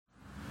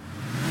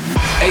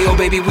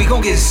baby, we gon'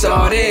 get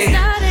started.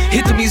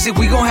 Hit the music,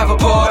 we gon' have a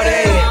party.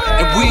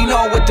 And we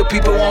know what the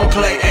people won't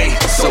play, ayy.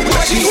 So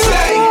what you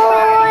say?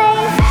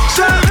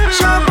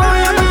 Show boy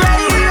on the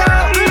radio.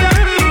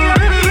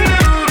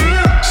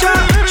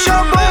 Show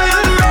boy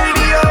on the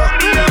radio.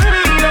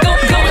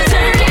 Gonna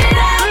turn it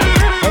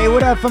up. Hey,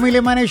 what up,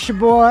 familia? My name's your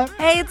boy.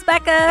 Hey, it's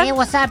Becca. Hey,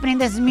 what's happening?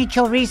 This is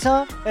Micho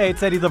Rizzo. Hey,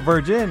 it's Eddie the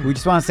Virgin. We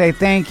just want to say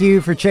thank you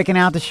for checking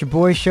out the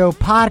Shaboy Show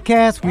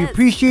podcast. We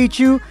appreciate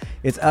you.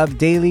 It's up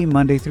daily,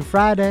 Monday through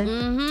Friday.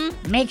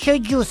 Make sure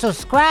you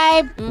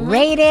subscribe,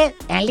 rate it,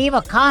 and leave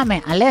a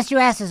comment. Unless your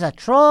ass is a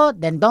troll,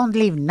 then don't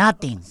leave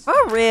nothing. For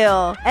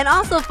real. And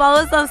also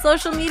follow us on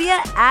social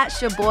media at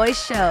Shaboy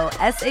Show.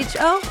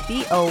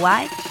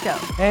 SHOBOY Show.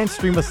 And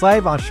stream us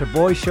live on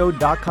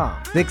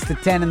ShaboyShow.com. 6 to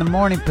 10 in the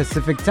morning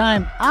Pacific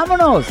time.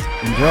 Vámonos.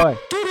 Enjoy.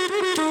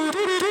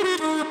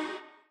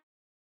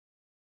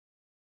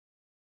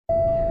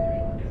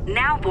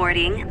 Now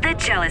boarding the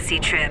Jealousy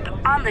Trip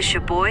on the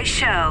Shaboy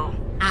Show.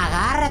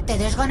 Agárrate,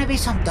 there's gonna be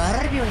some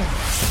turbulence.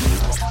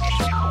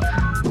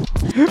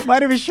 My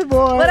name is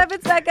Shaboy. What up,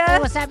 it's Becca? Hey,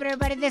 what's up,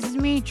 everybody? This is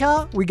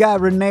Micho. We got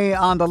Renee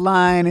on the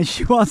line, and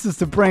she wants us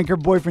to prank her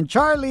boyfriend,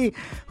 Charlie,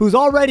 who's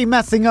already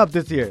messing up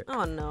this year.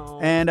 Oh, no.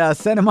 And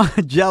send him on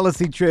a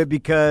jealousy trip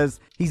because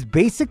he's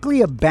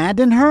basically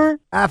abandoned her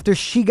after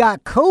she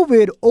got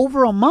COVID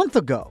over a month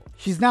ago.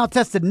 She's now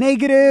tested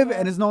negative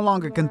and is no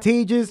longer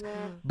contagious,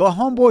 but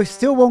homeboy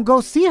still won't go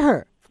see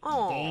her.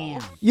 Oh,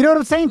 Damn. You know what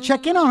I'm saying?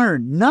 Check in on her.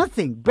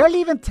 Nothing. Barely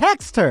even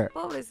text her.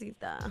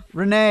 pobrecita.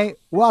 Renee,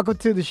 welcome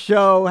to the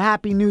show.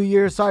 Happy New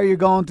Year. Sorry you're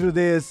going through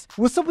this.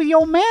 What's up with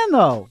your man,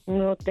 though?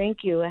 No,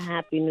 thank you. A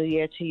happy New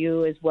Year to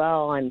you as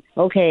well. And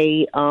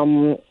okay,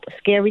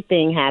 scary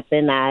thing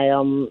happened. I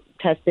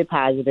tested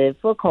positive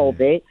for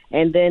COVID,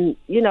 and then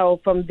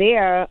from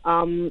there,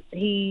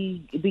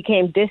 he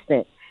became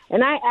distant.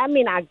 And I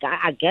mean, I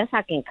guess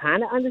I can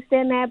kind of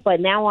understand that,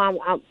 but now I'm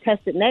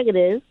tested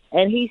negative,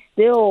 and he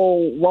still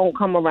won't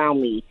come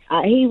around me.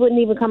 He wouldn't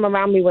even come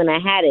around me when I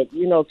had it,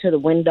 to the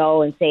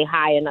window and say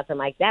hi or nothing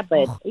like that.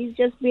 But he's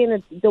just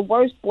being the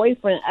worst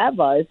boyfriend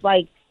ever. It's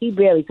like he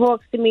barely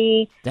talks to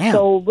me. Damn.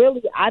 So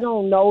really, I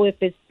don't know if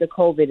it's the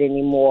COVID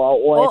anymore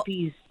or if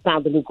he's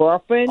found a new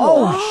girlfriend.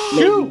 Oh,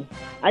 shoot. Maybe.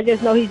 I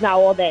just know he's not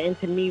all that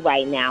into me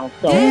right now.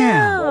 So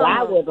Damn. what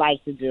I would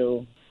like to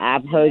do,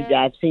 I've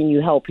seen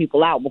you help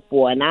people out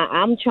before, and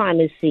I'm trying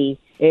to see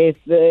if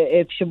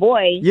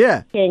Shaboy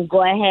can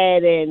go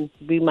ahead and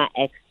be my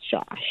ex,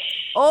 Josh.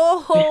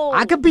 Oh.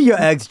 I could be your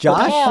ex,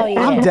 Josh. Hell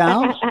yeah. I'm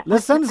down.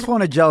 Let's send this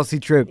on a jealousy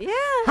trip. Yeah.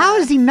 How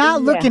is he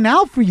not looking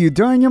out for you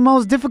during your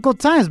most difficult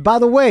times? By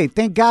the way,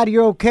 thank God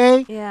you're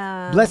okay.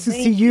 Yeah. Blessings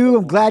to you.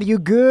 I'm glad you're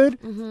good.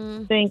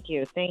 Thank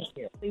you.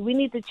 We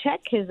need to check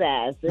his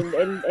ass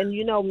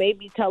and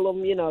maybe tell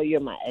him,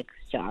 you're my ex,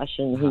 Josh,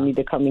 and he need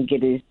to come and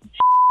get his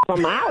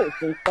from my house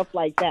and stuff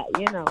like that,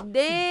 Damn.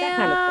 That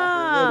kind of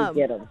stuff will really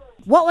get him.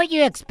 What were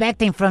you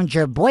expecting from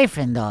your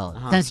boyfriend, though?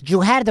 Since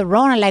you had the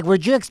Rona, were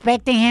you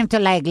expecting him to,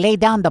 lay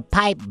down the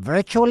pipe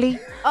virtually?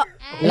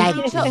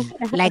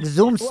 Like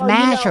Zoom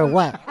smash or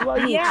what?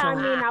 Well, yeah, I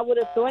mean, I would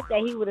have thought that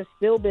he would have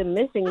still been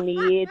missing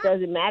me. It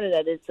doesn't matter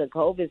that it's a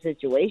COVID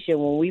situation.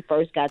 When we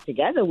first got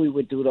together, we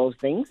would do those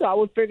things. So I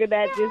would figure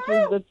that this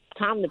was the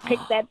time to pick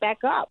that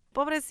back up.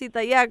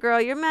 Pobrecita. Yeah, girl,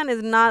 your man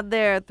is not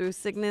there through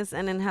sickness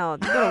and in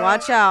health. You better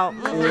watch out.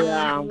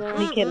 Yeah,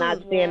 he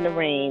cannot stand the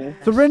rain.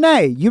 So,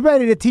 Renee, you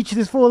ready to teach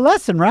this fool a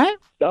lesson, right?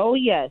 Oh,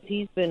 yes,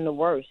 he's been the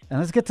worst. And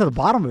let's get to the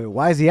bottom of it.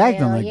 Why is he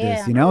acting like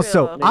this, For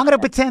So real. I'm going to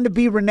pretend to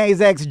be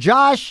Renee's ex,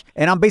 Josh,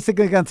 and I'm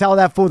basically going to tell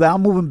that fool that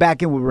I'm moving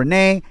back in with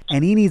Renee,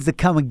 and he needs to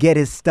come and get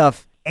his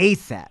stuff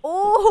ASAP.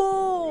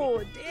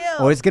 Oh,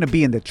 damn. Or it's going to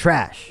be in the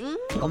trash.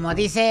 Como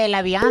dice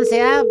la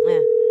Beyoncé,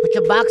 put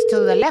your box to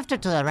the left or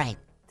to the right?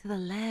 To the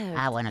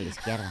left. Bueno, a la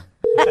izquierda.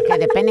 Okay,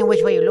 depending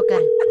which way you look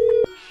at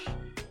it.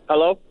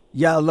 Hello?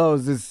 Yeah, hello,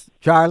 is this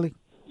Charlie?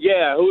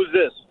 Yeah, who's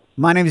this?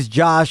 My name is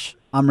Josh.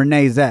 I'm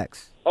Renee's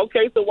ex.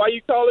 Okay, so why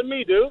you calling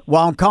me, dude?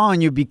 Well, I'm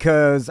calling you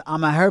because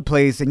I'm at her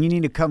place, and you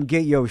need to come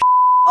get your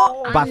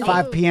by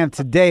 5 p.m.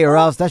 today, or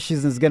else that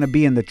shit is going to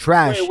be in the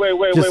trash,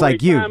 just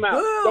like you. Time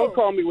out. Don't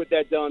call me with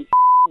that dumb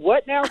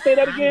What now? Say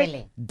that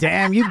again?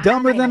 Damn, you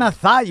dumber than I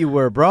thought you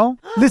were, bro.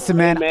 Listen,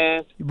 man.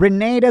 Man.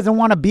 Renee doesn't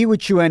want to be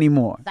with you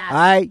anymore. All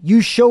right?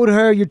 You showed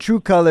her your true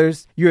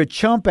colors. You're a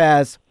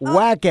chump-ass,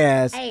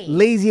 whack-ass,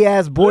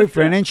 lazy-ass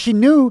boyfriend. And she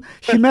knew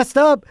she messed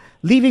up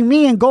leaving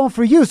me and going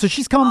for you. So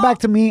she's coming back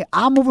to me.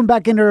 I'm moving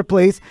back into her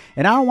place.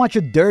 And I don't want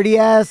your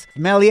dirty-ass,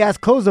 smelly-ass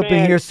clothes up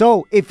in here.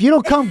 So if you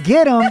don't come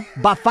get them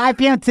by 5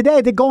 p.m.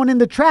 today, they're going in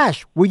the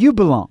trash where you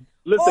belong.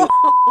 Listen,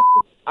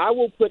 I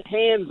will put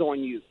hands on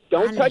you.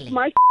 Don't touch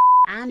my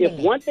If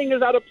one thing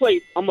is out of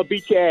place, I'm going to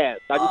beat your ass.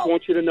 I just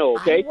want you to know,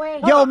 okay?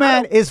 Yo,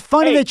 man, it's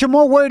funny that you're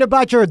more worried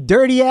about your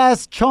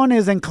dirty-ass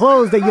chones and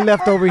clothes that you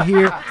left over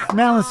here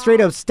smelling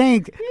straight up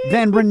stink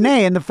than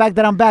Renee and the fact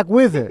that I'm back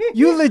with her.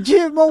 You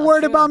legit more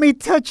worried about me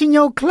touching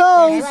your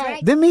clothes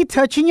than me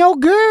touching your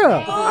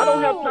girl. I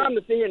don't have time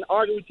to sit here and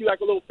argue with you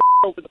like a little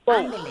over the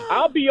phone.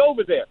 I'll be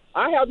over there.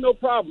 I have no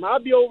problem. I'll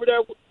be over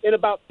there in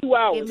about 2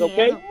 hours,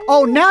 okay?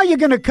 Oh, now you're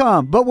going to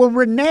come. But when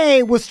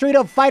Renee was straight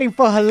up fighting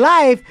for her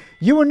life,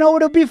 you were nowhere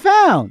to be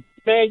found.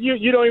 Man,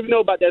 you don't even know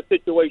about that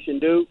situation,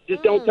 dude.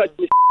 Just don't touch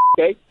me,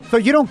 okay? So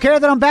you don't care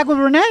that I'm back with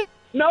Renee?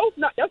 No,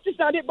 that's just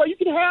not it, bro. You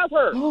can have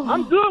her.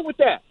 I'm good with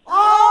that.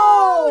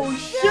 Oh,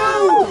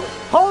 shoot.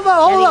 Hold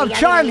up,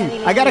 Charlie.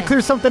 I got to clear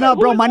something up,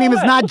 bro. My name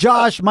is not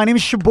Josh. My name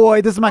is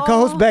Shaboy. This is my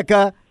co-host,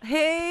 Becca.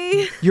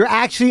 Hey. You're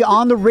actually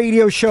on the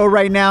radio show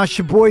right now,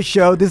 Shaboy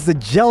Show. This is a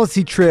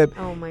jealousy trip.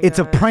 Oh, my It's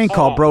a gosh. prank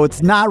call, bro.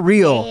 It's not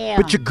real.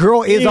 Damn. But your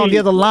girl is on the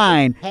other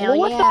line. Hell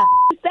What yeah.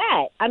 the is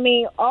that? I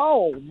mean,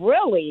 oh,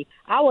 really?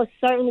 I was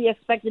certainly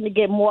expecting to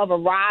get more of a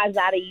rise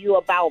out of you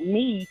about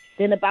me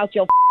than about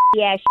your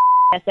ass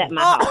that's at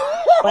my house.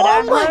 But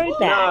I heard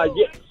that. Nah,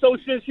 yeah. So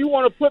since you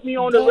want to put me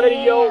on the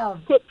radio,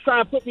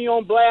 try and put me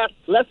on blast,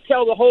 let's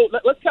tell the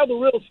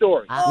real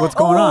story. What's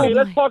going on? Hey,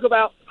 let's talk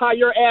about how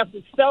your ass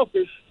is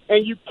selfish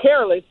and you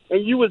careless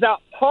and you was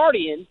out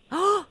partying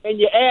and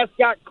your ass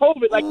got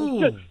COVID like you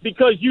should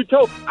because you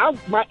told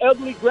my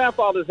elderly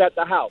grandfather's at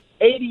the house,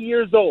 80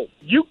 years old.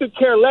 You could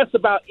care less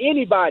about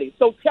anybody.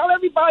 So tell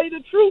everybody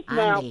the truth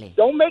now. Ándale.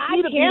 Don't make me I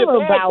to be care the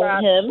bad about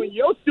guy him. when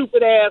your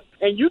stupid ass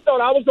and you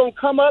thought I was going to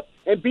come up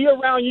and be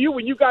around you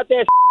when you got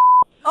that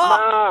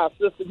Nah,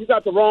 sister, you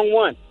got the wrong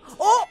one.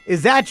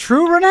 Is that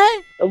true,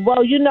 Renee?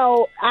 Well, you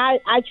know,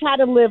 I try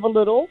to live a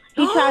little.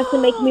 He tries to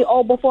make me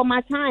old before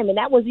my time, and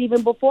that was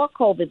even before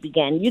COVID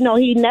began. You know,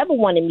 he never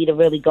wanted me to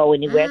really go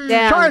anywhere.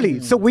 Charlie,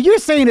 so what you're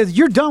saying is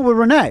you're done with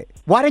Renee.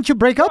 Why didn't you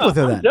break up with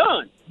her I'm then?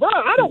 done.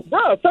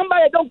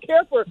 Somebody that don't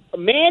care for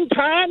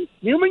mankind,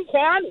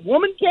 humankind,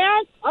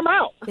 womankind, I'm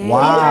out.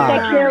 Wow.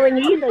 That caring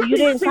either. You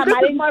didn't come. This I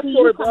is didn't my see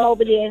story, you come bro.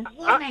 over there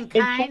and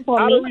check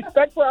on Out of me.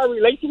 respect for our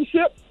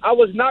relationship, I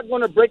was not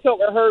going to break up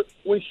with her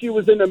when she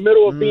was in the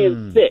middle of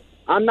being sick.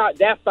 I'm not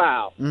that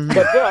foul. But,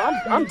 bro,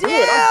 I'm good.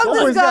 Damn, I'm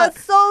this good. got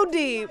so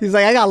deep. He's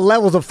like, I got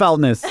levels of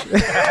foulness.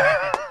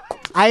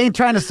 I ain't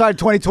trying to start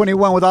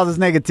 2021 with all this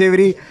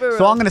negativity,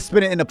 so I'm going to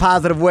spin it in a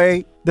positive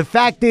way. The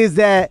fact is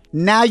that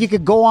now you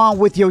could go on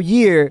with your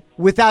year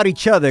without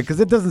each other because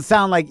it doesn't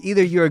sound like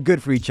either you are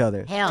good for each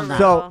other. Hell no.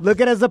 So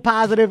look at it as a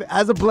positive,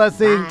 as a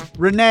blessing.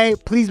 Renee,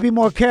 please be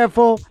more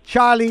careful.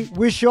 Charlie,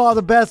 wish you all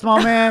the best,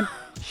 my man.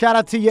 Shout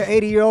out to your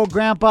 80-year-old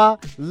grandpa.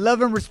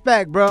 Love and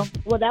respect, bro.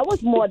 Well, that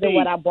was more than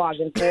what I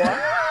bargained for. Your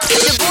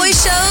boy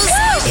shows.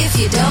 If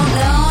you don't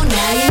know,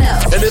 now you know.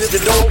 And if you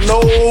don't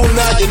know,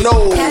 now you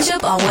know. Catch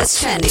up on what's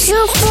trending.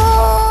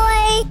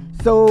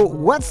 So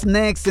what's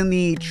next in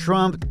the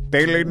Trump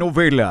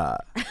telenovela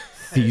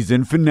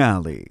season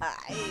finale?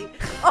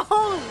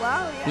 Oh,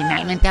 wow.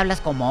 Finalmente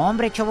hablas como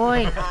hombre,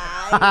 Choboy.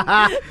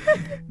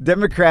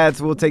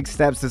 Democrats will take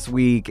steps this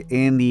week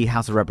in the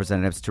House of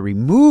Representatives to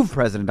remove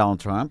President Donald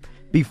Trump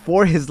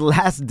before his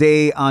last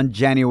day on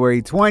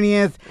January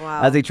 20th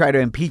as they try to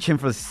impeach him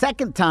for the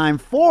second time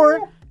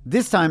for,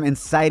 this time,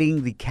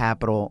 inciting the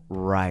Capitol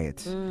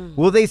riot.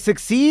 Will they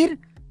succeed?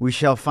 We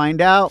shall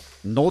find out.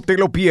 No te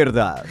lo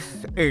pierdas.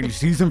 El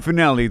season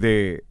finale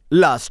de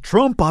Las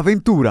Trump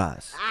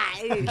Aventuras.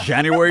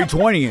 January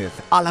 20th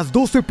a las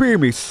 12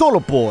 p.m. solo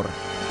por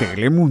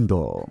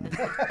Telemundo.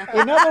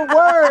 In other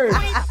words,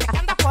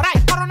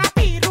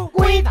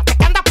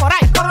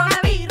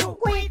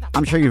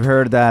 I'm sure you've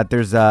heard that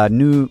there's a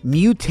new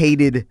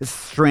mutated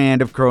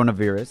strand of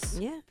coronavirus.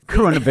 Yeah.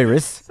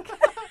 Coronavirus.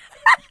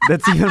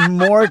 That's even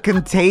more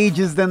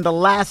contagious than the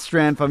last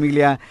strand,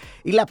 familia.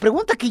 Y la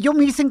pregunta que yo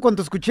me hice en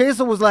cuanto escuché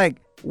eso was like,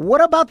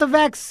 what about the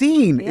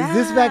vaccine? Is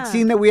this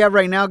vaccine that we have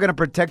right now going to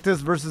protect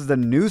us versus the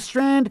new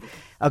strand?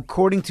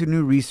 According to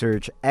new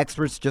research,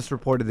 experts just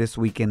reported this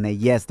weekend that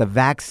yes, the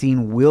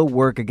vaccine will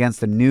work against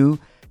the new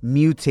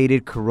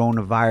mutated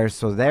coronavirus.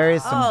 So there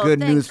is some good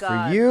news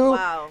for you.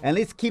 Wow. And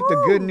let's keep the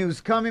good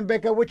news coming.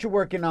 Becca, what you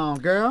working on,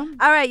 girl?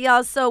 All right,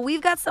 y'all. So we've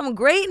got some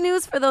great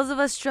news for those of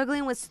us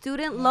struggling with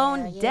student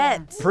loan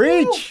debt.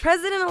 Preach.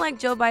 President-elect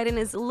Joe Biden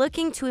is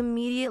looking to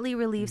immediately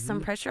relieve some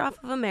pressure off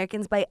of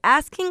Americans by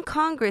asking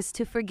Congress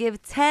to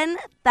forgive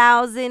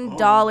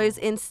 $10,000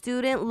 in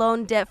student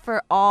loan debt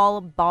for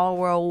all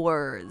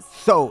borrowers.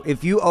 So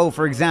if you owe,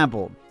 for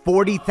example,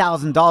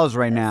 $40,000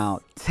 right now,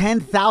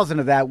 $10,000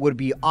 of that would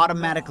be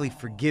automatically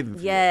forgiven.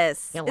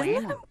 Yes. Qué Isn't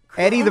bueno. that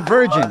Eddie the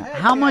Virgin,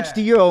 how much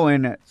do you owe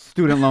in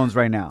student loans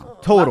right now?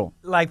 Total.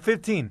 Like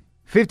 15.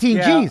 15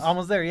 Yeah, G's.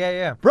 almost there.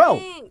 Yeah. Bro,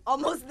 Dang,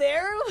 almost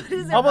there? What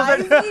is it,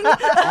 Almost there.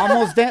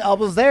 rising?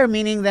 almost there,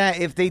 meaning that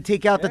if they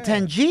take out the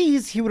 10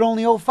 G's, he would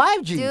only owe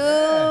 5 G's.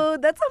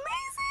 Dude, that's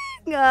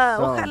amazing.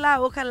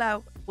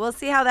 Ojalá. We'll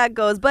see how that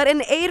goes. But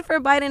an aide for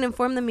Biden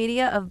informed the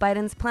media of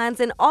Biden's plans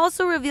and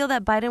also revealed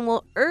that Biden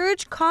will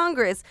urge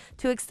Congress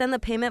to extend the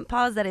payment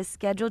pause that is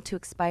scheduled to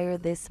expire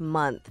this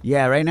month.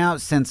 Yeah, right now,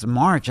 since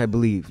March, I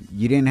believe,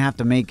 you didn't have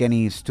to make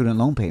any student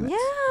loan payments.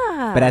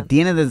 Yeah. But at the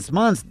end of this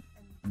month,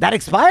 that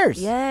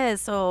expires. Yeah,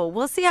 so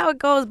we'll see how it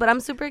goes, but I'm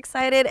super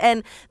excited.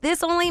 And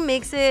this only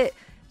makes it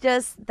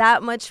just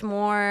that much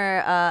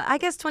more, I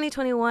guess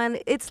 2021,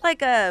 it's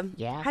like how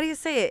do you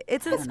say it?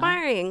 It's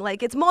inspiring.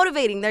 Like, it's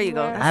motivating. There you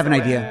go. I have an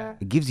idea.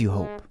 It gives you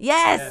hope.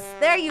 Yes,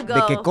 there you go.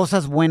 De que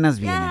cosas buenas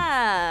vienen.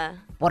 Yeah.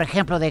 Por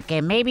ejemplo, de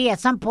que maybe at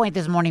some point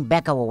this morning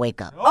Becca will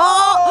wake up.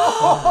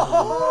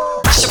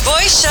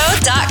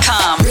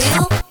 ShaboyShow.com.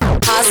 Real,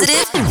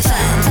 positive,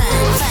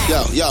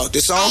 fun. Yo,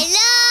 this song?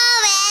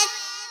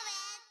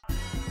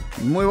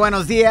 Muy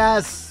buenos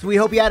días. We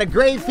hope you had a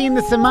great fin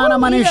de semana.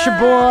 My name's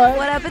Shaboy.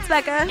 What up, it's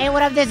Becca. Hey,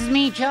 what up? This is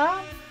me, Cho.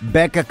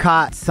 Becca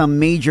caught some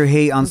major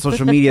hate on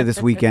social media this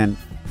weekend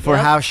for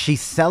how she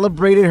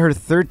celebrated her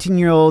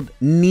 13-year-old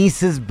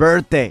niece's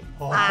birthday.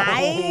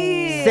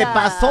 Ay. Se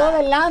pasó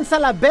de lanza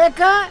la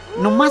Becca.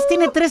 Nomás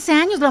tiene 13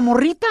 años la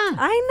morrita.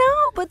 I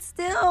know, but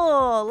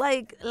still,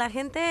 like, la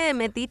gente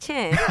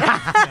metiche.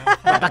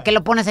 ¿Para qué lo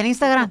pones en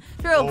Instagram?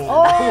 True.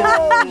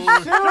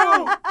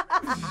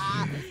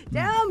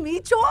 Damn,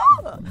 Micho.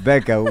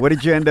 Becca, what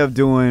did you end up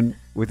doing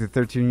with your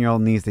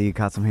 13-year-old niece that you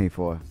caught some hate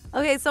for?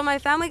 Okay, so my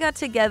family got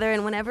together,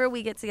 and whenever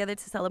we get together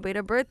to celebrate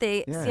a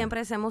birthday, siempre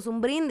hacemos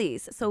un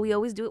brindis. So we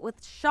always do it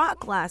with shot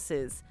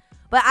glasses.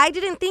 But I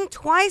didn't think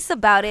twice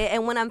about it,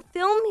 and when I'm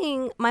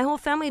filming my whole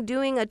family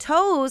doing a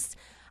toast,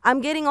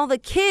 I'm getting all the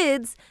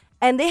kids,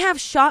 and they have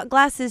shot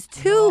glasses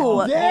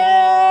too.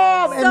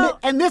 Damn! So,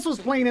 and this was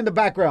playing in the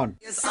background.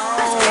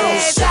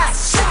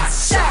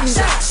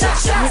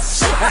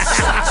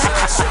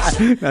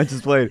 I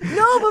just played.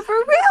 No, but for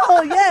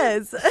real,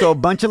 yes. So a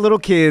bunch of little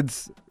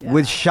kids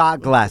with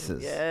shot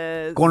glasses.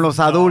 Yes. Con los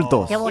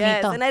adultos. Qué bonito.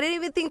 Yes, and I didn't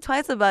even think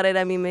twice about it.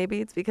 I mean,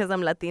 maybe it's because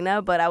I'm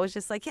Latina, but I was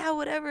just like, yeah,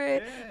 whatever.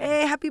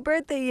 Hey, happy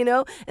birthday, you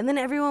know? And then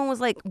everyone was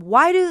like,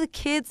 why do the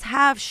kids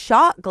have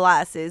shot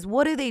glasses?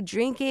 What are they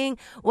drinking?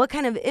 What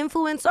kind of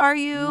influence are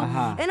you?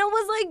 And I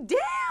was like,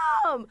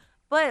 damn.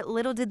 But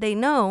little did they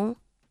know,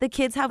 the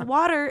kids have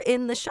water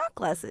in the shot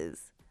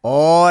glasses.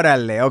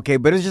 Órale, okay,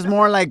 but it's just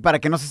more like para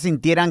que no se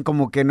sintieran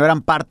como que no eran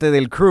parte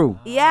del crew.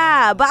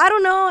 Yeah, but I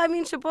don't know. I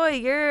mean,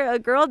 Shaboy, you're a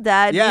girl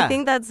dad. Yeah. Do you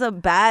think that's a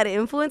bad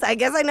influence? I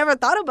guess I never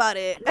thought about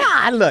it.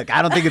 Nah, look,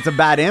 I don't think it's a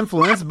bad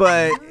influence,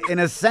 but in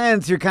a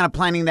sense, you're kind of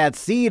planting that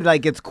seed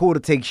like it's cool to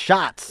take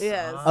shots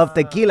of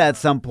tequila at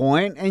some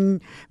point.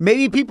 And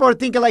maybe people are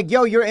thinking like,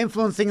 yo, you're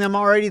influencing them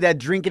already that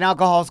drinking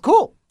alcohol is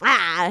cool.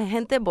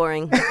 Gente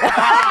boring.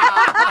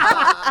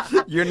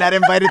 You're not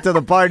invited to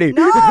the party.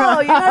 No,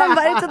 you're not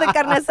invited to the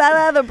carne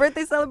asada, the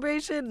birthday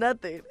celebration,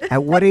 nothing.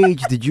 At what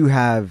age did you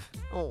have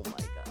Oh, my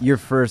God. your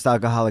first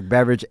alcoholic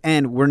beverage?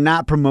 And we're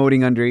not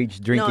promoting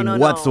underage drinking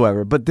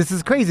whatsoever. But this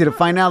is crazy to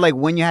find out like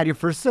when you had your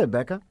first sip,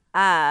 Becca.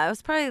 I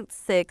was probably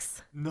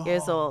 6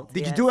 years old.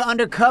 Did you do it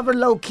undercover,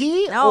 low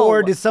key? No.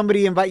 Or did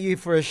somebody invite you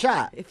for a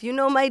shot? If you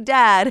know my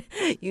dad,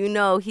 you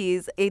know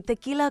he's a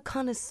tequila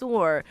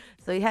connoisseur.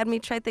 So he had me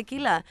try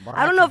tequila.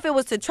 I don't know if it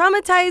was to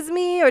traumatize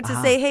me or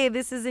to say, hey,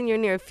 this is in your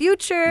near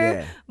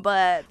future.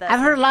 But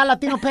I've heard a lot of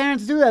Latino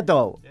parents do that,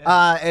 though.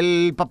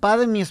 El papá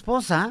de mi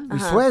esposa, mi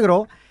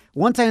suegro,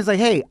 one time he's like,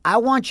 hey, I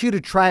want you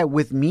to try it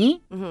with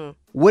me,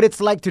 what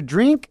it's like to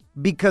drink,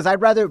 because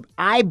I'd rather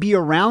I be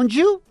around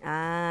you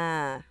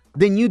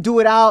than you do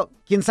it out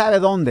quién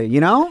sabe dónde, you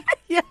know?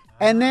 Yeah.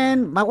 And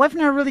then my wife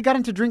never really got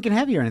into drinking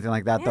heavy or anything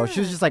like that, though. She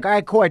was just like, all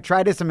right, cool, I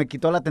tried this and me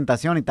quitó la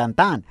tentación y tan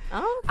tan.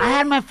 I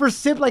had my first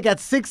sip like at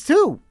 6,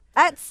 too.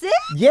 At 6?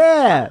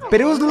 Yeah,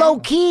 but it was low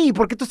key,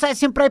 porque tú sabes,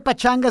 siempre hay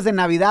pachangas de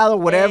Navidad or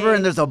whatever,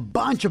 and there's a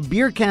bunch of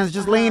beer cans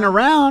just laying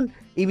around.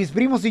 Y mis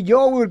primos y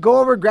yo, we would go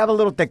over, grab a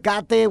little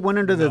tecate, went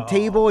under the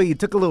table, he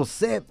took a little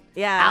sip.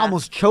 Yeah. I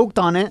almost choked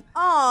on it.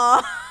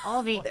 Aw.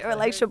 They were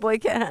like,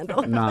 Shaboy can't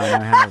handle. No,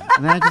 and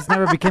then I just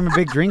never became a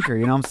big drinker,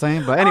 you know what I'm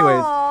saying? But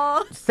anyways,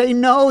 say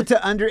no to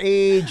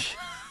underage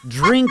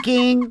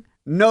drinking,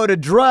 no to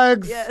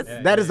drugs. Yes.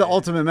 That is the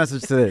ultimate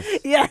message to this.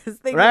 Yes,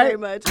 thank you very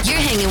much. You're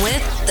hanging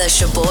with The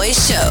Shaboy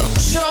Show.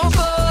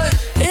 Shaboy,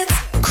 it's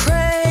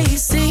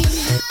crazy.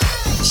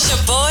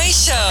 Shaboy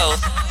Show.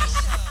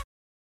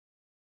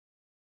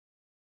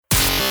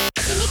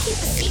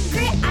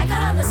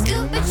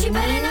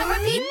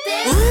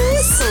 Ooh,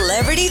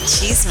 Celebrity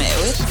Cheesemate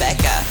with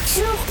Becca.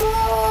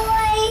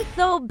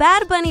 So,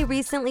 Bad Bunny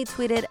recently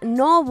tweeted,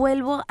 no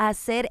vuelvo a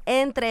hacer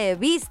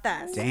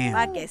entrevistas. Damn.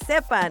 Pa' que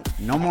sepan.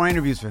 No more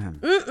interviews for him.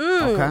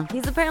 Okay.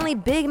 He's apparently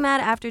big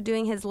mad after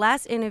doing his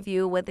last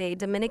interview with a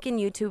Dominican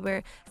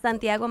YouTuber,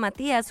 Santiago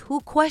Matias, who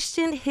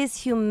questioned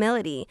his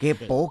humility. Que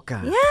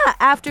poca. Yeah,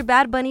 after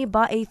Bad Bunny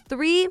bought a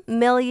 $3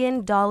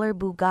 million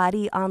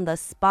Bugatti on the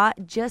spot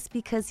just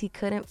because he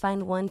couldn't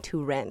find one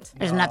to rent.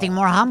 There's nothing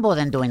more humble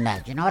than doing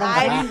that. You know what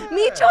I'm saying?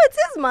 Micho, it's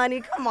his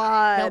money. Come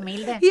on.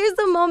 Here's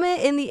the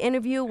moment in the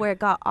interview where it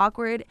got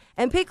awkward.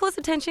 And pay close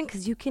attention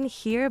because you can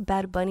hear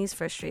Bad Bunny's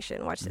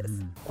frustration. Watch this.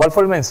 ¿Cuál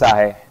fue el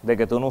mensaje de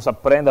que tú no usas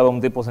prenda? Vemos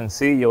un tipo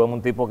sencillo, vemos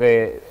un tipo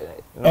que...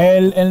 No.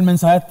 El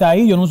mensaje está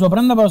ahí. Yo no uso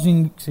prenda, pero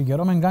si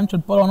quiero me engancho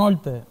el Polo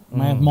Norte.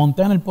 Me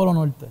monté en el Polo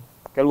Norte.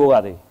 ¿Qué el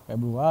Bugatti? El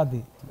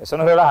Bugatti. ¿Eso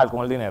no es relajar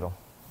con el dinero?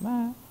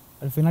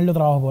 Al final yo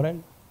trabajo por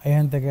él. Hay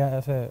gente que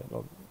hace...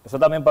 Eso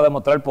también para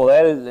demostrar el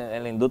poder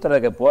en la industria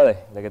de que puede,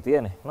 de que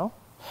tiene, ¿no?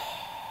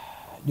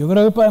 Yo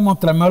creo que es para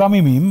demostrármelo a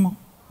mí mismo.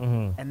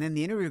 And then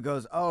the interviewer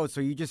goes, oh,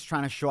 so you're just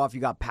trying to show off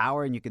you got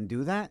power and you can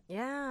do that?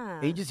 Yeah.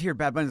 And you just hear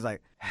Bad Bunny's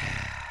like...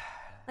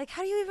 Like,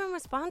 how do you even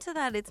respond to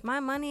that? It's my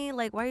money.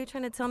 Like, why are you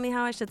trying to tell me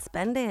how I should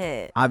spend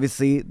it?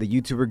 Obviously, the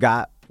YouTuber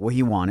got what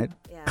he wanted.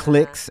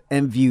 Clicks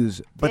and views.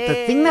 But the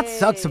thing that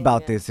sucks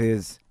about this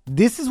is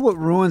what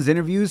ruins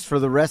interviews for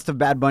the rest of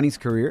Bad Bunny's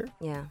career.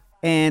 Yeah.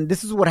 And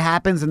this is what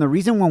happens. And the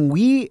reason when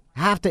we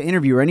have to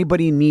interview, or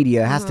anybody in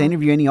media has to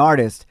interview any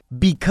artist,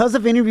 because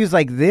of interviews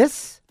like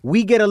this,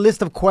 we get a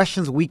list of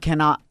questions we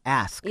cannot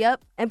ask.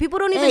 Yep. And people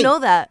don't even know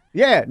that.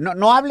 Yeah. No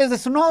hables de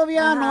su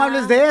novia, no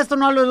hables de esto,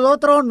 no hables del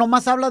otro,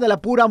 nomás habla de la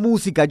pura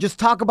música. Just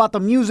talk about the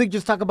music,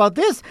 just talk about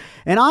this.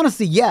 And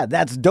honestly, yeah,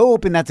 that's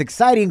dope and that's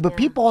exciting, but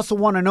people also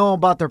want to know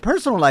about their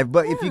personal life.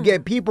 But if you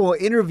get people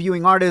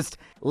interviewing artists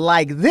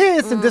like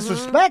this and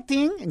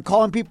disrespecting and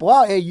calling people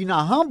out, hey, you're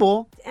not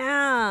humble.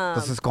 Damn.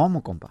 Entonces,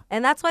 ¿cómo, compa?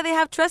 And that's why they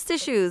have trust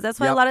issues. That's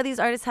why a lot of these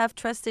artists have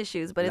trust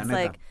issues. But La it's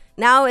neta. like,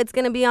 now it's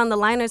going to be on the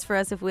liners for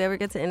us if we ever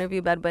get to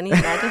interview Bad Bunny.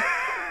 Imagine.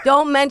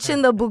 Don't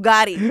mention the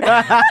Bugatti.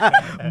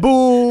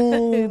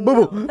 Boo.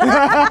 Boo boo.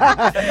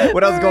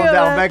 What else going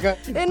down, Becca?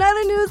 In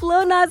other news,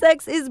 Lil Nas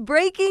X is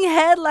breaking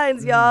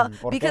headlines, y'all.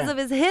 Because of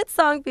his hit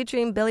song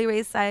featuring Billy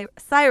Ray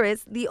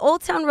Cyrus, the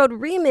Old Town Road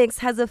remix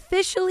has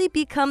officially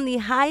become the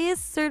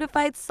highest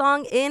certified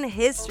song in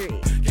history.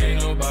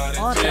 Can't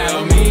nobody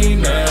tell me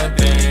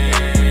nothing.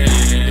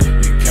 You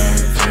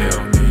can't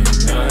tell me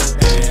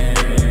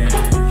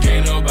nothing.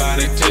 Can't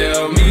nobody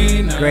tell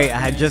me nothing. Great. I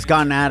had just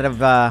gotten out of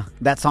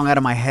that song out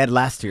of my head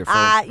last year.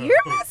 You're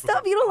messed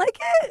up. You don't like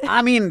it?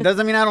 I mean,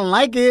 doesn't mean I don't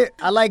like it.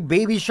 I like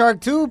Baby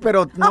Shark too,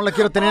 pero no la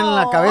quiero tener en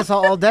la cabeza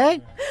all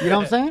day. You know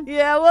what I'm saying?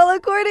 Yeah, well,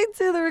 according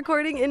to the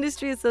Recording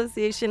Industry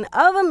Association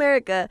of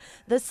America,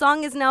 the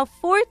song is now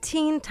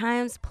 14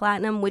 times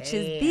platinum, which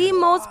is the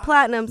most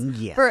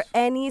platinums for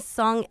any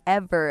song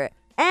ever.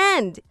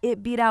 And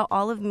it beat out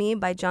All of Me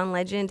by John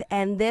Legend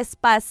and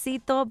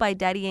Despacito by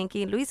Daddy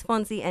Yankee, Luis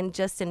Fonsi, and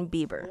Justin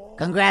Bieber.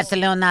 Congrats to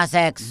Lil Nas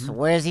X.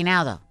 Where is he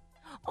now, though?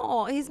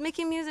 Oh, he's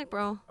making music,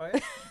 bro.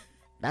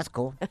 That's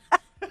cool.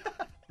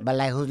 But,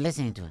 like, who's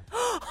listening to it?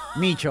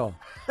 Micho.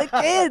 The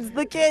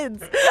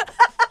kids.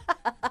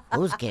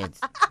 Whose kids?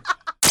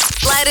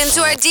 Slide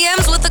into our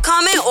DMs with a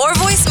comment or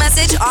voice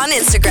message on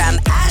Instagram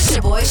at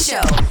Shaboy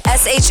Show.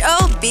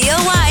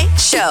 SHOBOY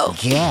Show.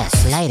 Yeah,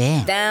 slide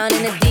in. Down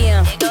in the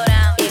DM.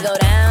 It go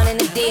down in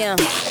the DM.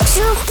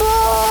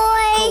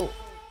 Shaboy.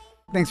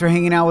 Thanks for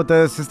hanging out with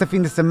us. Este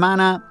fin de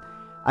semana,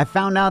 I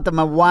found out that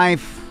my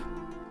wife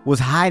was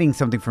hiding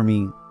something from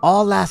me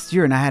all last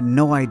year, and I had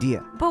no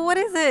idea. But what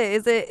is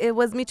it? It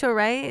was Micho,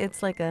 right?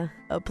 It's like a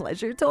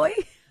pleasure toy?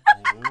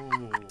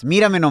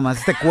 Mírame nomás,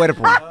 este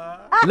cuerpo.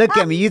 Look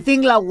at me. You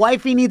think la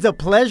wifey needs a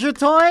pleasure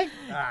toy?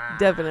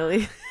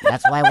 Definitely.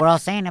 That's why we're all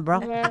saying it, bro.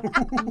 I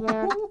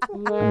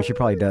mean, she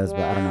probably does,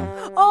 but I don't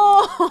know.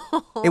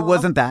 Oh. It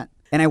wasn't that.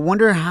 And I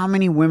wonder how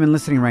many women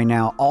listening right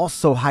now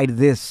also hide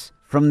this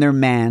from their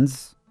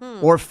mans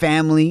or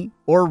family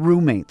or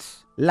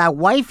roommates. La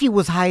wifey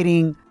was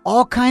hiding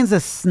all kinds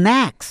of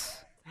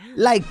snacks.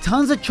 Like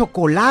tons of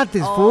chocolates,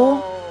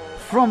 fool.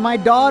 From my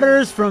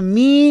daughters, from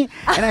me.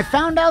 And I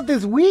found out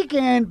this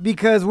weekend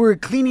because we were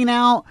cleaning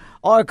out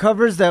all our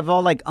covers that have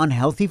all like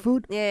unhealthy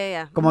food.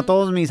 Yeah. Como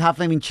todos mis Hot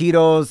Flaming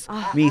Cheetos,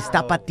 mis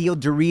Tapatio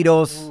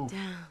Doritos.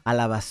 A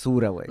la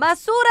basura, güey.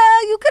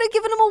 Basura, you could have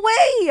given them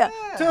away.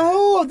 To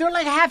who? They're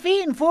like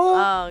half-eaten, fool.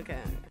 Oh, okay.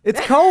 It's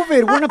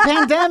COVID. We're in a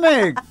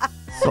pandemic.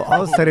 So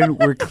all of a sudden,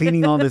 we're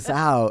cleaning all this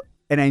out.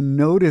 And I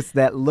noticed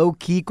that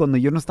low-key, cuando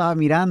yo no estaba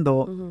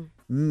mirando,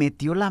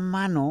 metió la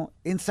mano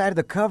inside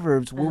the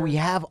cupboards where we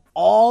have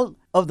all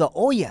of the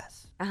ollas.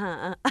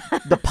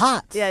 The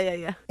pots.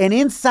 Yeah. And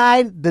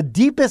inside the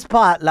deepest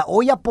pot, la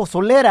olla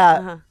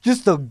pozolera,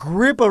 just a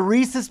grip of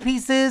Reese's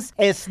Pieces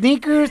and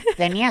Snickers.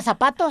 ¿Tenía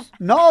zapatos?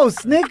 No,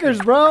 Snickers,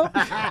 bro.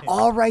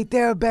 All right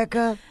there,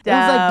 Becca. I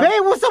was like,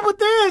 babe, what's up with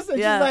this? And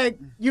she's like,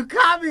 you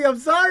caught me. I'm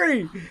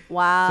sorry.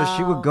 Wow. So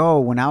she would go,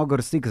 when I would go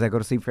to sleep, because I go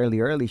to sleep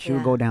fairly early, she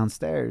would go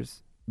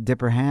downstairs, dip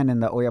her hand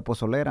in the olla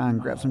pozolera and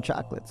grab some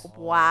chocolates.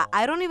 Wow.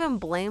 I don't even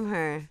blame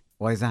her.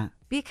 Why is that?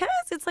 Because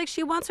it's like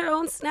she wants her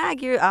own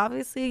snack. You're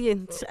obviously,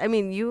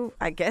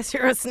 I guess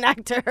you're a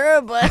snack to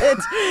her, but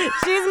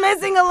she's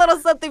missing a little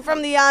something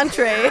from the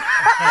entree.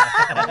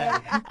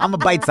 I'm a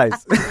bite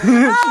size.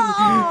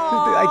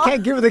 I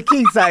can't give her the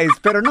king size,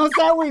 pero no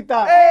se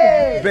agüita.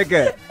 Hey.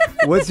 Becca,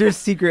 what's your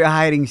secret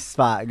hiding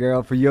spot,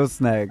 girl, for your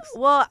snacks?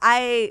 Well,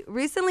 I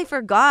recently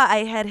forgot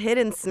I had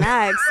hidden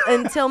snacks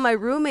until my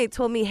roommate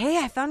told me, hey,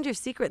 I found your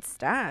secret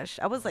stash.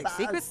 I was like,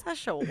 secret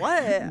stash or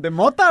what? De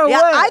mota or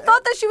yeah, what? I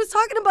thought that she was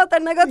talking about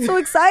that, and I got so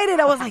excited.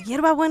 I was like,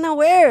 yerba buena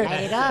where?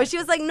 But she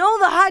was like, no,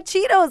 the hot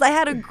Cheetos. I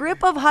had a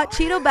grip of hot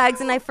Cheeto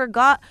bags, and I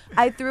forgot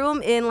I threw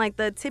them in like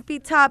the tippy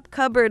top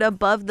cupboard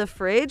above the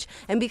fridge.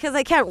 And because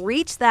I can't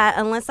reach that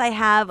unless I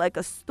have like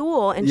a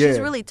stool, and she's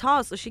really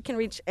tall, so she can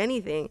reach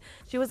anything.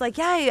 She was like, like,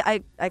 yeah,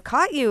 I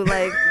caught you.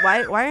 Like,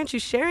 why aren't you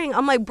sharing?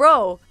 I'm like,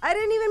 bro, I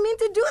didn't even mean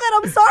to do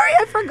that. I'm sorry,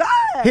 I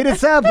forgot. Hit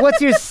us up.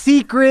 What's your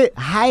secret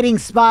hiding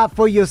spot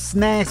for your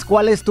snacks?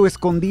 ¿Cuál es tu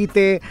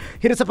escondite?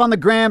 Hit us up on the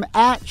gram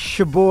at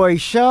Shaboy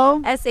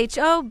Show.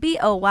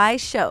 SHOBOY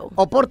Show.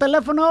 O por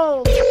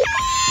teléfono.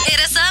 Hit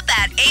us up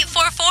at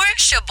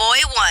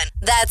 844-SHABOY1.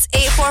 That's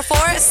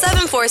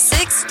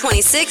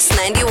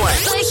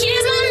 844-746-2691. But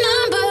here's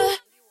my number,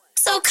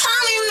 so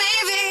call me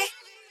maybe.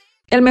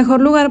 El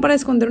mejor lugar para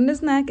esconder un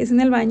snack es en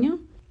el baño.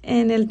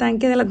 En el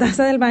tanque de la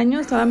taza del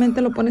baño,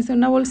 solamente lo pones en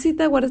una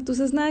bolsita, guardas tus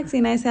snacks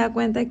y nadie se da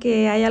cuenta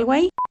que hay algo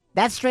ahí.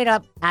 That's straight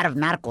up out of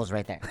Narcos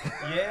right there.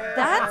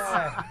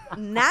 That's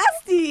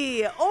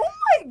nasty. Oh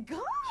my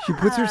God. She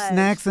puts her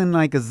snacks in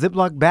like a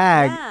Ziploc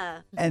bag. Yeah.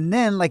 And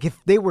then, like if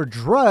they were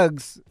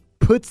drugs,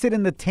 puts it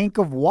in the tank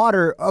of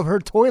water of her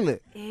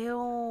toilet.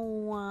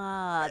 Ew,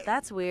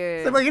 that's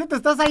weird. So imagínate,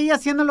 estás ahí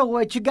haciéndolo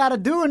what you gotta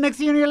do, and next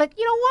thing you're like,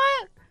 you know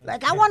what?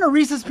 Like, I want a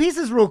Reese's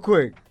Pieces real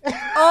quick.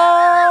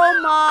 Oh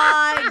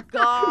my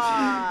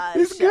God.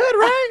 It's good,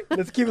 right?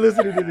 Let's keep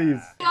listening to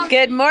these.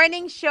 Good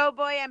morning,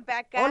 Showboy and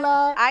Becca.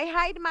 Hola. I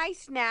hide my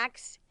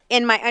snacks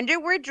in my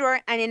underwear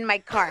drawer and in my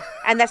car.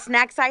 And the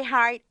snacks I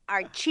hide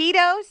are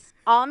Cheetos,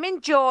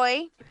 Almond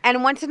Joy,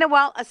 and once in a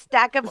while, a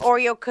stack of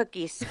Oreo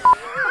cookies.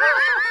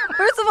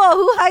 First of all,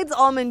 who hides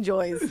Almond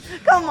Joys?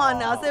 Come on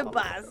now, se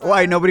pasa.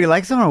 Why, nobody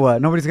likes them or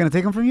what? Nobody's going to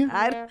take them from you?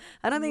 I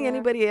don't think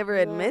anybody ever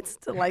admits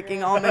to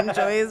liking Almond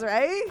Joys,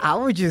 right? I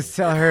would just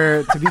tell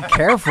her to be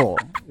careful.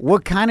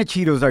 What kind of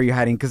Cheetos are you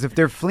hiding? Because if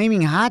they're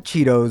flaming hot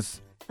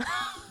Cheetos,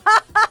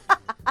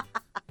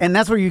 and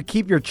that's where you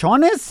keep your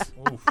chones,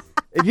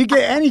 if you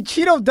get any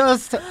Cheeto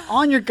dust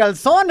on your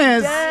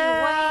calzones,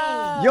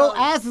 your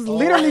ass is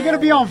literally going to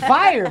be on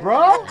fire,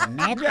 bro.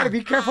 You got to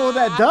be careful where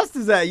that dust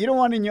is at. You don't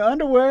want it in your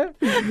underwear.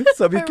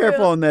 So be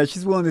careful on that.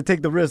 She's willing to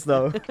take the risk,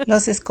 though.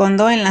 Los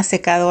escondo en la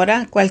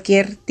secadora,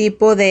 cualquier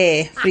tipo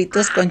de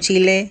fritos con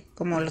chile,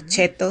 como los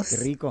chetos.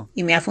 Qué rico.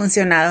 Y me ha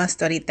funcionado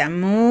hasta ahorita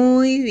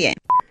muy bien.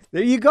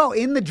 There you go,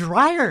 in the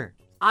dryer.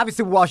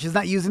 Obviously, while she's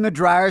not using the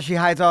dryer, she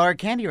hides all her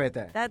candy right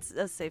there. That's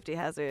a safety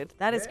hazard.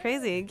 That is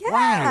crazy. Yeah.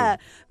 Why?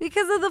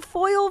 Because of the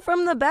foil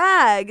from the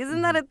bag.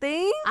 Isn't that a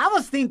thing? I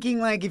was thinking,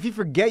 like, if you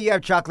forget you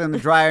have chocolate in the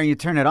dryer and you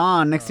turn it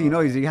on, next thing you know,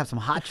 you have some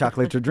hot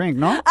chocolate to drink,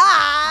 no?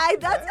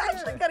 That's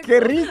actually kind of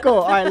Que rico.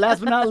 All right, last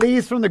but not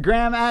least, from the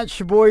gram at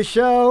Shaboy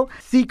Show,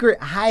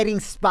 secret hiding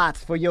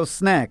spots for your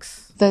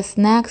snacks. The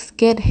snacks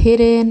get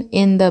hidden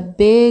in the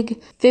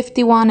big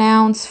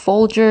 51-ounce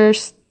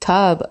Folgers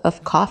tub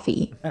of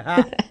coffee.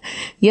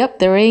 Yep,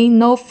 there ain't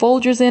no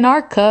Folgers in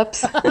our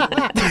cups.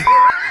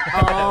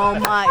 Oh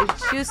my,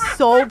 she's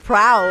so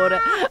proud.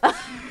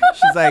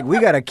 She's like, we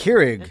got a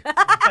Keurig.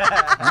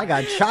 I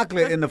got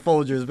chocolate in the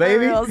Folgers,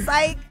 baby.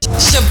 Psych.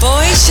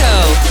 Shaboy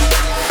Show.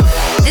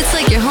 It's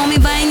like your homie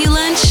buying you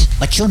lunch.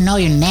 But you know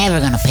you're never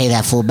gonna pay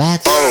that full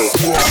back.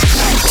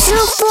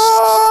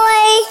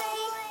 Shaboy!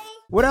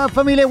 What up,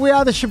 familia? We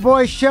are the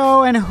Shaboy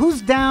Show, and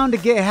who's down to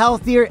get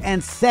healthier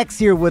and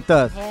sexier with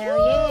us? Hell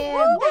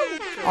yeah.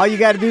 All you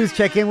got to do is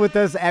check in with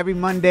us every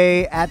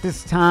Monday at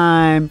this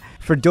time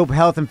for dope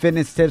health and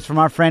fitness tips from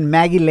our friend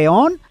Maggie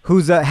Leon,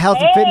 who's a health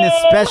and fitness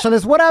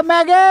specialist. What up,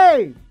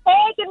 Maggie?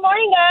 Hey, good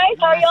morning, guys.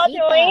 How are y'all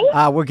doing?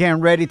 We're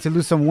getting ready to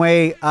lose some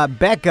weight.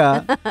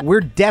 Becca,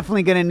 we're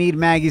definitely going to need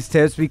Maggie's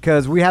tips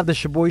because we have the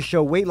Shaboy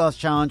Show Weight Loss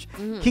Challenge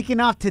kicking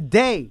off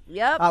today.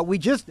 Yep. We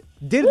just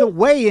did the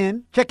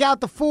weigh-in. Check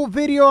out the full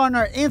video on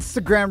our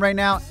Instagram right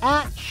now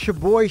at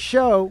Shaboy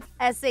Show.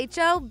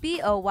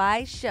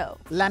 SHOBOY Show.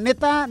 La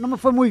neta, no me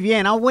fue muy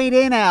bien. I weighed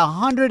in at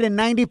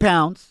 190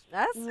 pounds.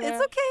 It's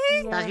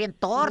okay. Estás bien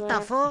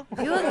torta, fool.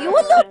 You a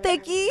little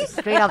thicky.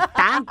 Straight up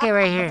tanque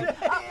right here.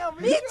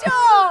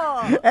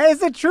 Micho. Hey,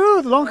 it's the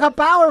truth. Lonja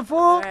power, fool.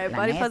 All right,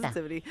 body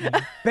positivity.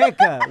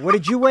 Becca, what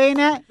did you weigh in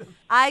at?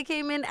 I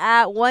came in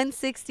at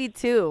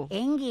 162.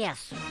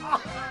 Engias.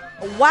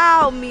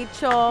 Wow,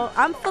 Micho.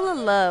 I'm full of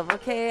love,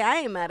 okay? I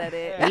ain't mad at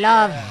it.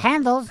 Love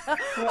handles. Oh,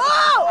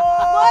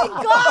 my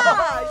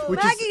gosh.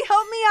 Maggie,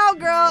 help me out,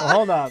 girl.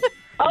 Hold up.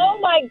 Oh,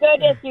 my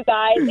goodness, you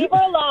guys. Leave her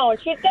alone.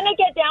 She's going to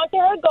get down to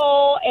her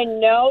goal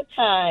in no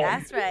time.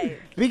 That's right.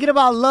 Speaking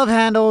about love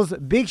handles,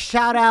 big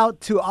shout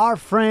out to our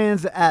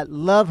friends at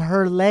Love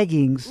Her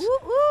Leggings.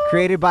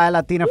 Created by a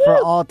Latina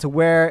for all to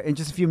wear. In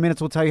just a few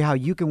minutes, we'll tell you how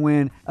you can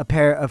win a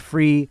pair of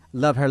free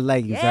Love Her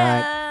Leggings. All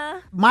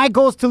right? My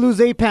goal is to lose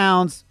 8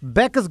 pounds.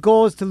 Becca's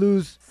goal is to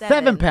lose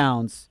 7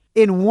 pounds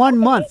in 1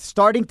 month,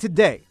 starting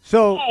today.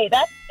 So, hey,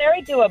 that's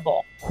very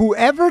doable.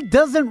 Whoever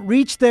doesn't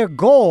reach their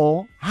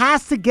goal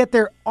has to get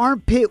their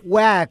armpit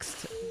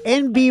waxed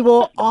en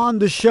vivo on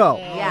the show.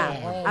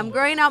 Yeah, I'm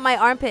growing out my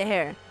armpit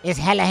hair. It's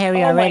hella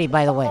hairy already,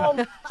 by the way. Oh,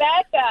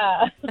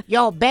 Becca.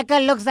 Yo, Becca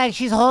looks like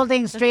she's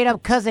holding straight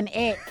up Cousin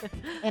It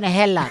in a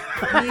headlock.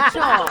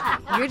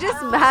 Micho, you're just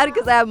mad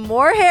because I have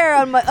more hair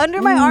on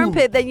under my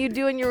armpit than you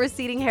do in your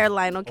receding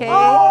hairline, okay?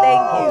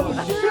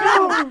 Thank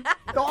you.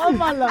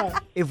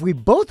 If we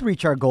both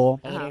reach our goal,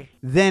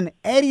 then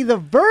Eddie the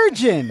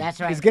Virgin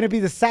is going to be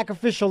the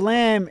sacrificial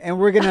lamb, and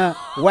we're going to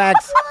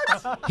wax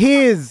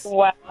his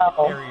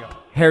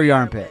hairy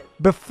armpit.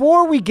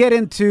 Before we get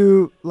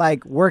into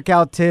like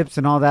workout tips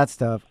and all that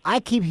stuff, I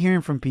keep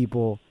hearing from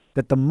people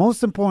that the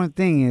most important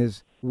thing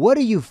is, what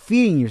are you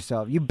feeding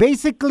yourself? You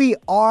basically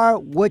are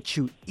what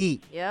you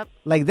eat. Yep.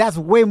 Like, that's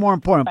way more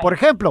important. Por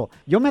ejemplo,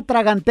 yo me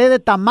traganté de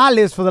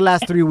tamales for the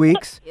last 3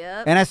 weeks.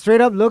 Yep. And I straight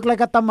up look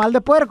like a tamal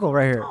de puerco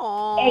right here.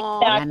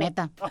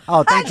 Exactly.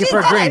 Oh, thank you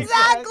for agreeing.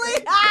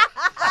 Exactly.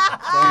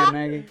 Damn,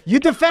 Maggie. You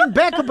defend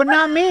Becca, but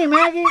not me,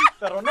 Maggie.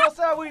 Pero no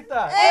se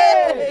agüita.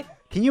 Hey.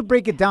 Can you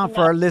break it down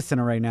for our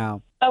listener right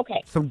now?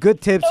 Okay. Some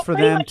good tips So for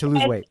pretty them much to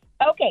lose weight.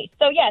 Okay,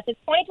 so yes, it's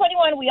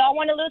 2021. We all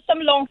want to lose some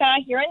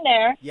lonja here and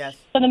there. Yes.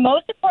 So the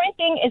most important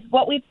thing is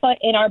what we put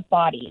in our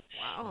bodies.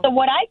 Wow. So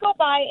what I go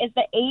by is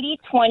the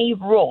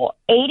 80-20 rule.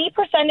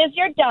 80% is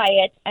your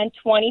diet and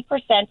 20%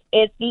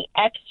 is the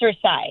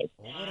exercise.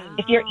 Wow.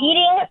 If you're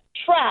eating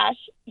trash,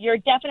 you're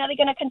definitely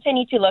going to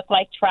continue to look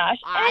like trash,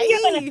 and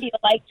you're going to feel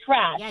like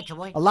trash.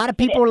 A lot of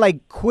people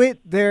like quit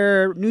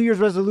their New Year's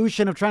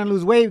resolution of trying to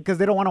lose weight because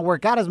they don't want to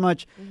work out as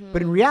much.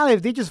 But in reality,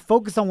 if they just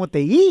focus on what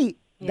they eat,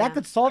 that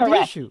could solve the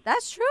issue.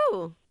 That's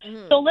true.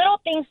 So little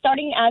things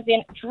starting as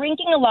in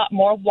drinking a lot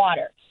more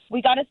water.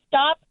 We got to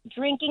stop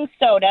drinking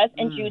sodas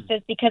and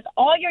juices because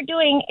all you're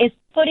doing is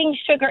putting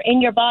sugar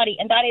in your body,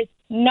 and that is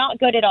not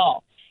good at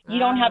all. You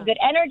don't have good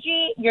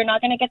energy. You're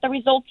not going to get the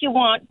results you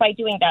want by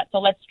doing that. So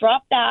let's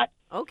drop that.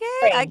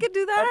 Okay, I could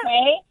do that.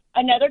 Okay.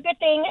 Another good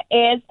thing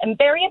is, and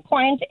very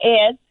important,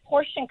 is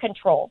portion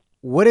control.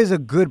 What is a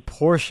good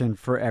portion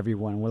for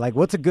everyone? Like,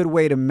 what's a good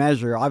way to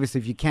measure?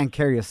 Obviously, if you can't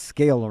carry a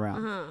scale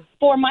around.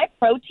 For my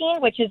protein,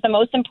 which is the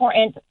most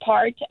important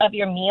part of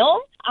your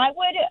meal, I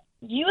would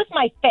use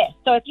my fist.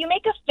 So if you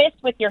make a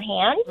fist with your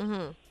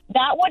hand,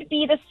 that would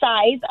be the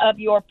size of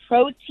your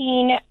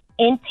protein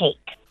intake.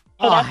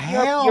 So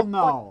hell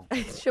no.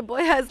 Shaboy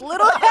has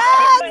little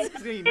hands.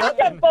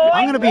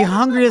 I'm going to be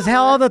hungry as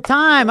hell all the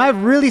time. I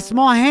have really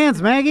small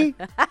hands, Maggie.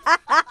 Oh,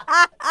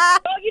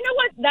 you know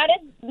what? That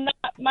is not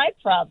my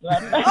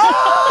problem.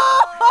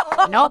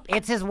 Nope,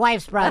 it's his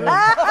wife's problem.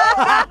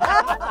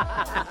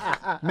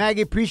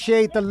 Maggie,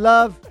 appreciate the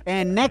love.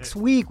 And next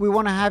week, we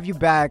want to have you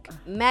back.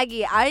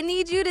 Maggie, I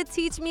need you to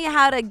teach me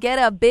how to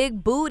get a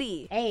big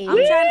booty. Hey.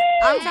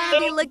 I'm trying to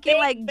be looking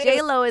like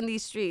J-Lo in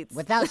these streets.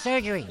 Without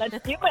surgery. Let's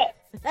do it.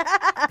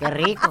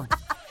 Qué rico.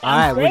 All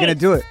right, we're going to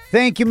do it.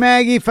 Thank you,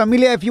 Maggie.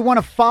 Familia, if you want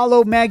to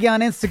follow Maggie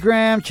on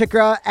Instagram, check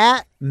her out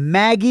at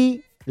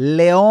Maggie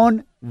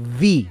Leon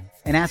V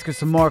and ask her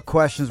some more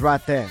questions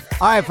right there.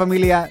 All right,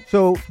 Familia.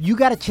 So you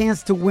got a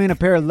chance to win a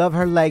pair of Love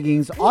Her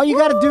leggings. All you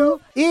got to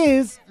do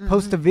is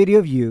post a video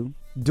of you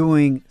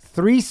doing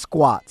 3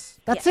 squats.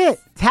 That's it.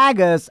 Tag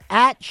us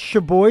at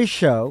Shaboy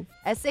Show.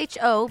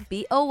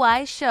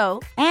 SHOBOY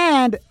Show.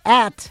 And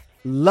at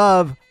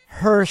Love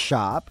Her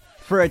Shop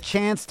for a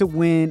chance to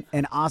win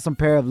an awesome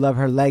pair of Love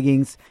Her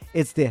leggings.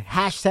 It's the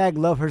hashtag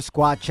Love Her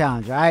Squat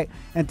Challenge, all right?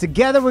 And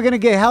together we're going to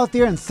get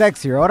healthier and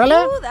sexier.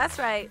 Órale? Ooh, that's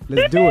right.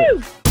 Let's do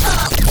it.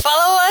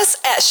 Follow us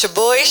at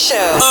Shaboy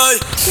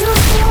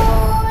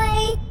Show.